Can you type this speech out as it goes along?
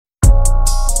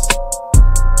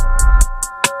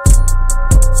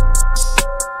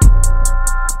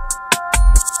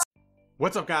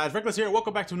What's up guys, Reckless here,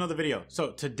 welcome back to another video. So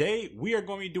today we are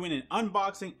going to be doing an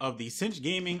unboxing of the Cinch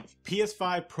Gaming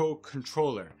PS5 Pro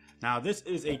controller. Now this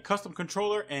is a custom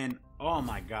controller and oh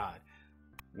my god,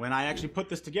 when I actually put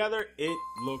this together, it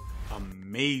looked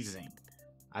amazing.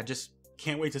 I just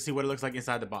can't wait to see what it looks like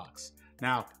inside the box.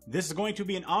 Now this is going to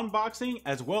be an unboxing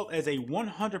as well as a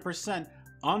 100%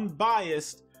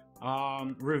 unbiased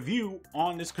review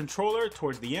on this controller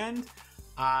towards the end.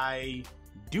 I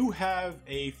do have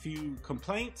a few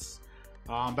complaints,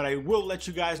 but I will let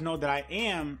you guys know that I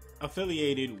am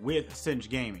affiliated with Cinch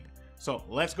Gaming. So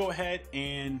let's go ahead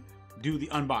and do the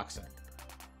unboxing.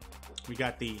 We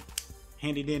got the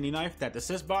handy dandy knife that the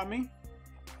sis bought me.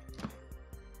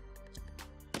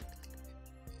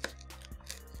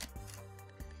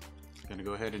 Gonna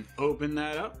go ahead and open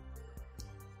that up.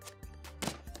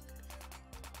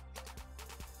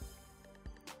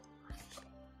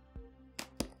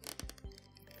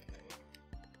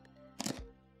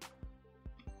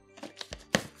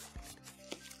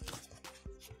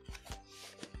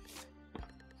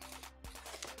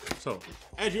 So,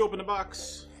 as you open the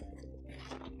box,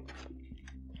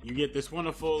 you get this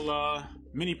wonderful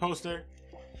mini poster.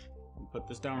 Put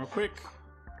this down real quick.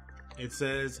 It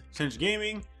says Cinch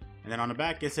Gaming, and then on the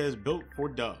back it says Built for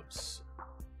Dubs.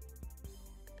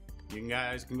 You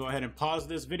guys can go ahead and pause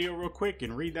this video real quick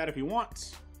and read that if you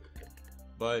want.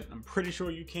 But I'm pretty sure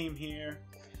you came here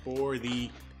for the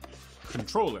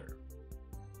controller.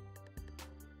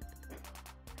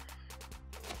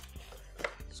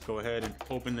 Go ahead and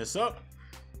open this up.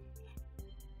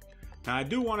 Now I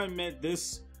do want to admit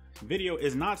this video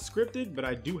is not scripted, but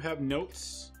I do have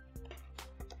notes.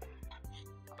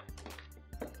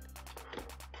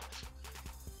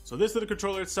 So this is the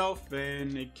controller itself,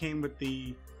 and it came with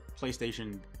the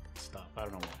PlayStation stuff. I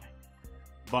don't know why,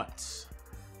 but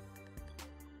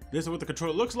this is what the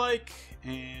controller looks like,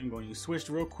 and I'm going to switch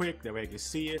real quick that way I can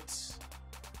see it.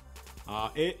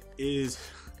 It is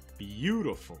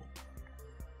beautiful.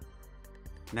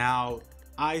 Now,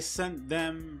 I sent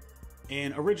them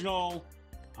an original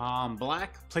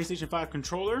black PlayStation 5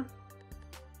 controller,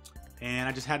 and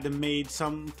I just had them made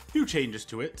some few changes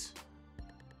to it.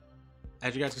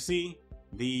 As you guys can see,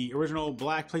 the original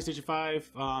black PlayStation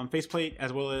 5 faceplate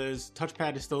as well as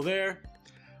touchpad is still there.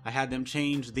 I had them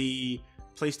change the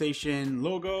PlayStation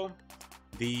logo.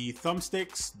 The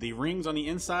thumbsticks, the rings on the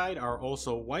inside are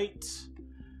also white.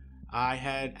 I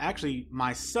had actually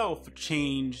myself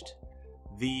changed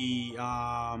the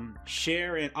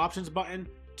share and options button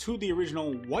to the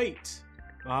original white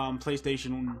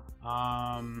PlayStation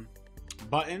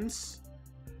buttons,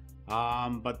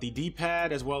 but the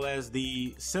D-pad as well as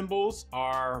the symbols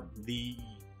are the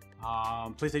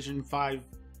PlayStation 5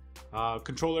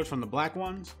 controllers from the black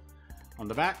ones. On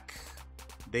the back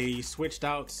they switched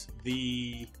out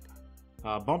the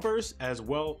bumpers as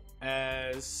well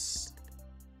as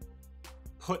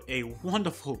put a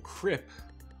wonderful grip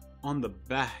on the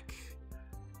back,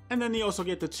 and then you also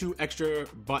get the 2 extra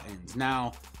buttons.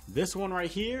 Now this one right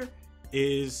here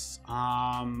is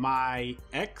my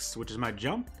X, which is my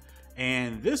jump,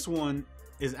 and this one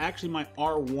is actually my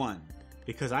R1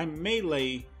 because I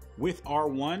melee with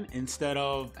R1 instead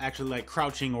of actually like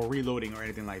crouching or reloading or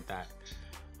anything like that.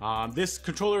 This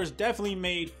controller is definitely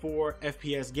made for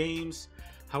FPS games.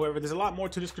 However, there's a lot more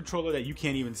to this controller that you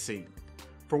can't even see.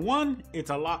 For one,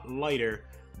 it's a lot lighter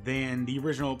than the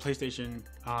original PlayStation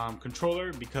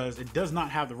controller because it does not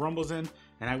have the rumbles in,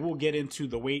 and I will get into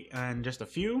the weight in just a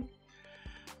few.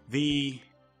 The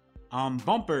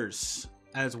bumpers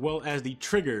as well as the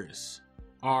triggers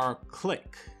are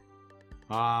click.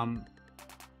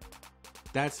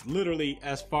 That's literally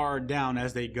as far down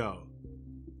as they go.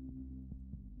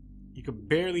 You can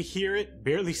barely hear it,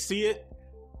 barely see it,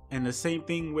 and the same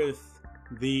thing with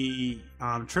the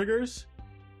triggers.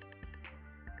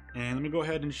 And let me go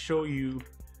ahead and show you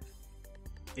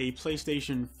a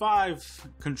PlayStation 5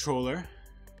 controller.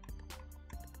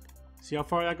 See how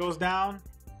far that goes down?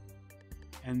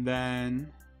 And then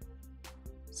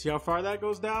see how far that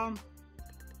goes down?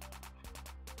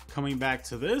 Coming back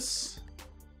to this.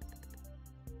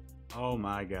 Oh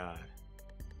my god.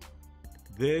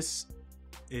 This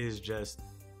is just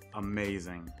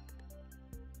amazing.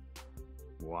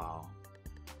 Wow.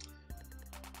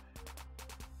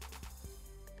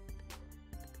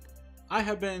 I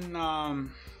have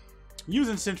been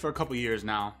using Cinch for a couple years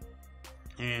now,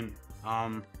 and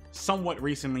somewhat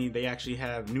recently they actually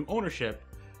have new ownership,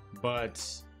 but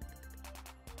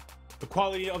the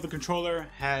quality of the controller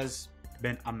has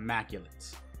been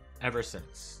immaculate ever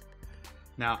since.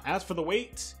 Now, as for the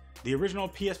weight, the original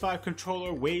PS5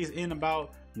 controller weighs in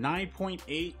about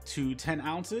 9.8 to 10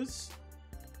 ounces.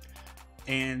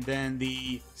 And then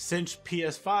the Cinch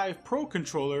PS5 Pro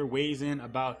controller weighs in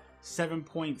about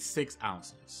 7.6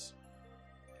 ounces.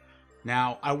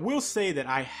 Now, I will say that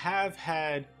I have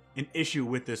had an issue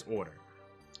with this order.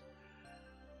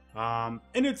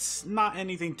 And it's not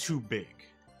anything too big.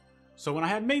 So when I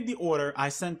had made the order, I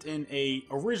sent in a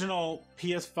original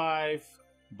PS5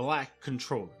 black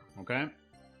controller, okay?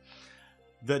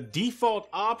 The default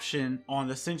option on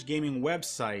the Cinch Gaming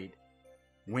website,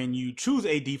 when you choose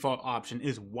a default option,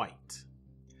 is white.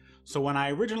 So when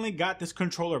I originally got this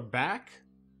controller back,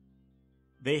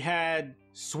 they had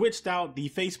switched out the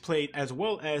faceplate as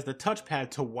well as the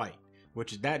touchpad to white,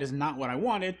 which that is not what I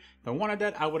wanted. If I wanted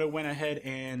that, I would have went ahead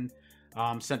and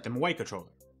sent them a white controller.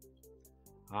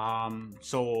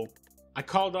 So I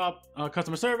called up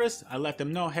customer service. I let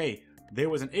them know, hey, there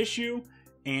was an issue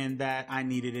and that I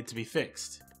needed it to be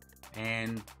fixed.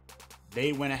 And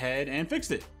they went ahead and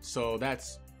fixed it. So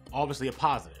that's obviously a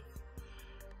positive.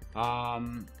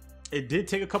 It did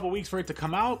take a couple weeks for it to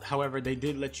come out. However, they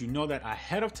did let you know that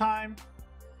ahead of time.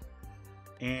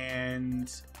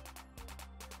 And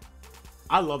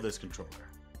I love this controller.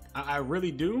 I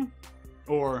really do.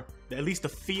 Or at least the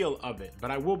feel of it.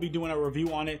 But I will be doing a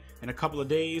review on it in a couple of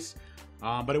days.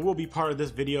 But it will be part of this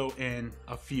video in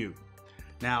a few.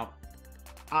 Now,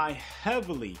 I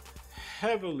heavily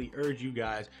urge you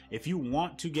guys, if you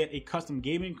want to get a custom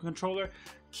gaming controller,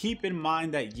 keep in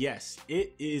mind that yes,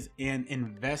 it is an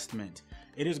investment.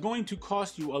 It is going to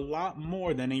cost you a lot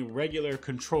more than a regular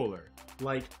controller,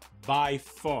 like by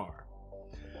far.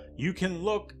 You can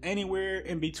look anywhere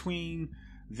in between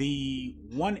the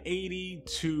 $180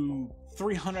 to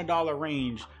 $300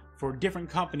 range for different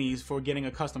companies for getting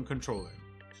a custom controller.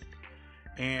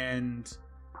 And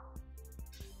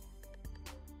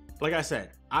like I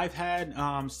said, I've had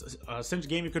a Cinch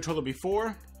gaming controller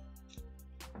before.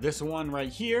 This one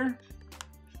right here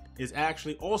is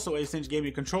actually also a Cinch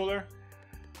gaming controller,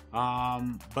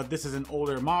 but this is an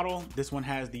older model. This one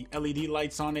has the LED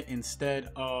lights on it instead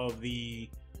of the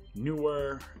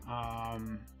newer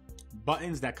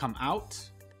buttons that come out.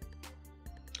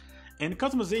 And the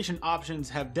customization options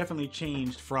have definitely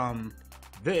changed from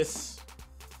this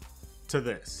to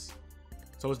this.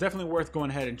 So it's definitely worth going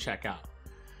ahead and check out.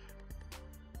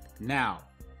 Now,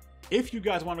 if you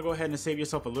guys want to go ahead and save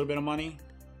yourself a little bit of money,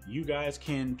 you guys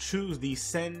can choose the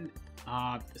send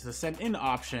in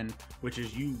option, which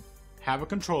is you have a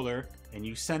controller and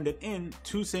you send it in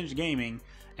to Cinch Gaming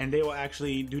and they will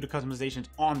actually do the customizations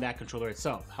on that controller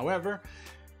itself. However,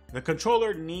 the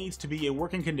controller needs to be in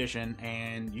working condition,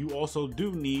 and you also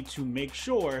do need to make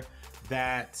sure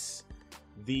that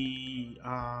the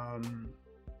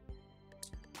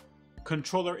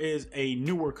controller is a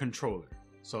newer controller.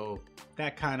 So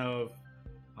that kind of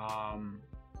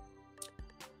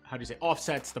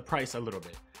offsets the price a little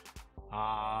bit.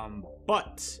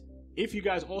 But if you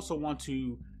guys also want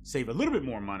to save a little bit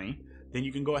more money, then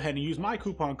you can go ahead and use my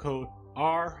coupon code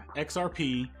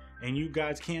RXRP, and you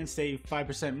guys can save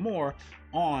 5% more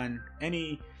on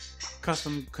any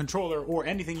custom controller or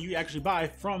anything you actually buy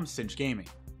from Cinch Gaming.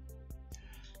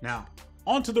 Now,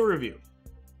 on to the review.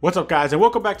 What's up, guys, and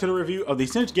welcome back to the review of the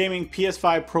Cinch Gaming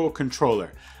PS5 Pro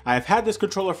controller. I've had this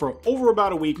controller for over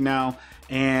about a week now,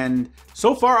 and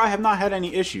so far I have not had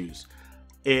any issues.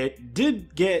 It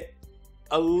did get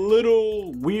a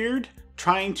little weird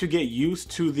trying to get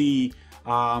used to the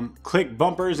click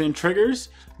bumpers and triggers,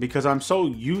 because I'm so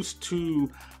used to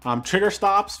trigger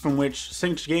stops, from which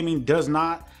Cinch Gaming does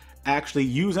not actually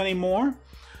use anymore.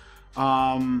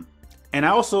 And I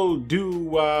also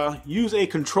do use a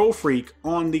control freak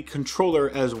on the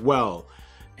controller as well.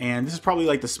 And this is probably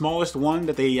like the smallest one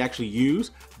that they actually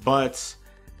use, but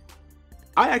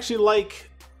I actually like,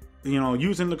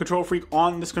 using the control freak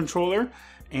on this controller,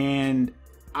 and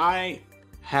I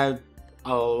have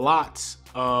a lot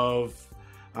of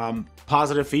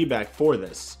positive feedback for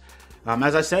this.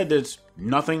 As I said, there's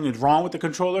nothing wrong with the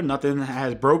controller. Nothing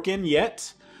has broken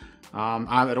yet.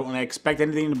 I don't expect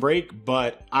anything to break,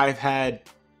 but I've had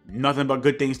nothing but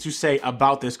good things to say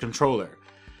about this controller.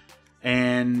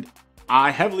 And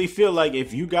I heavily feel like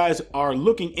if you guys are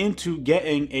looking into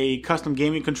getting a custom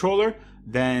gaming controller,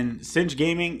 then Cinch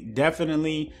Gaming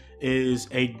definitely is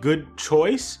a good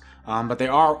choice. But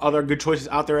there are other good choices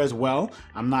out there as well.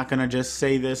 I'm not going to just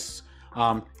say this,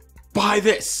 buy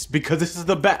this because this is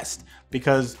the best,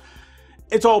 because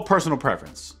it's all personal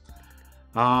preference.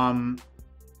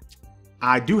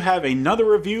 I do have another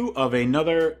review of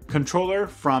another controller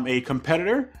from a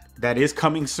competitor that is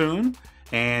coming soon,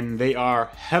 and they are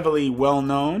heavily well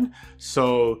known,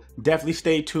 so definitely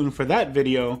stay tuned for that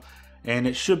video, and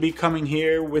it should be coming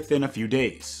here within a few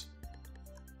days.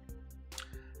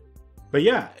 But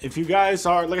yeah, if you guys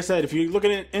are, like I said, if you're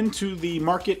looking into the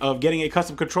market of getting a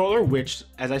custom controller, which,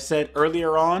 as I said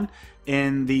earlier on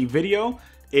in the video,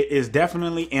 it is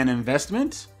definitely an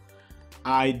investment.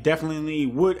 I definitely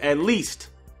would at least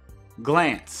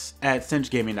glance at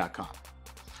cinchgaming.com.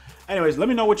 Anyways, let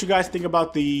me know what you guys think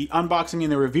about the unboxing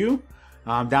and the review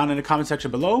down in the comment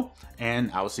section below,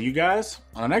 and I will see you guys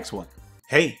on the next one.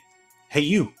 Hey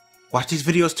you, watch these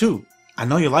videos too. I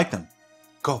know you like them.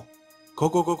 Go.